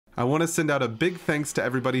I want to send out a big thanks to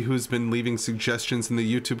everybody who's been leaving suggestions in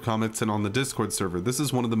the YouTube comments and on the Discord server. This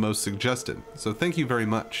is one of the most suggested, so thank you very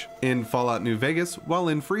much. In Fallout New Vegas, while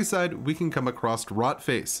in Freeside, we can come across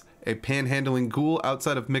Rotface, a panhandling ghoul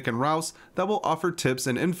outside of Mick and Rouse that will offer tips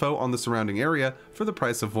and info on the surrounding area for the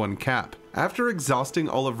price of 1 cap. After exhausting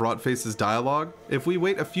all of Rotface's dialogue, if we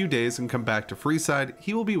wait a few days and come back to Freeside,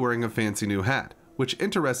 he will be wearing a fancy new hat, which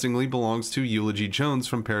interestingly belongs to Eulogy Jones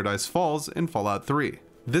from Paradise Falls in Fallout 3.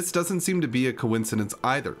 This doesn't seem to be a coincidence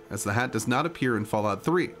either, as the hat does not appear in Fallout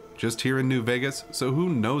 3, just here in New Vegas, so who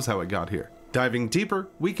knows how it got here. Diving deeper,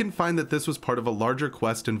 we can find that this was part of a larger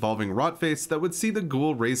quest involving Rotface that would see the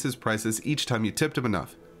ghoul raise his prices each time you tipped him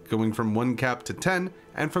enough, going from 1 cap to 10,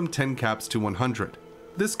 and from 10 caps to 100.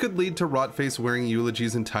 This could lead to Rotface wearing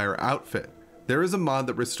Eulogy's entire outfit. There is a mod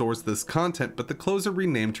that restores this content, but the clothes are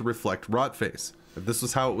renamed to reflect Rotface. If this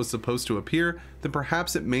was how it was supposed to appear, then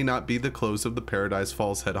perhaps it may not be the clothes of the Paradise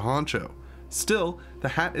Falls head honcho. Still, the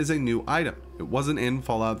hat is a new item. It wasn't in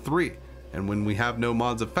Fallout 3, and when we have no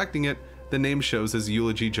mods affecting it, the name shows as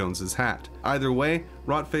Eulogy Jones's hat. Either way,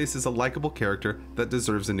 Rotface is a likable character that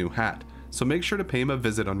deserves a new hat, so make sure to pay him a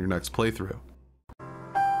visit on your next playthrough.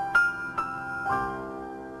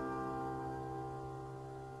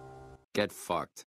 Get fucked.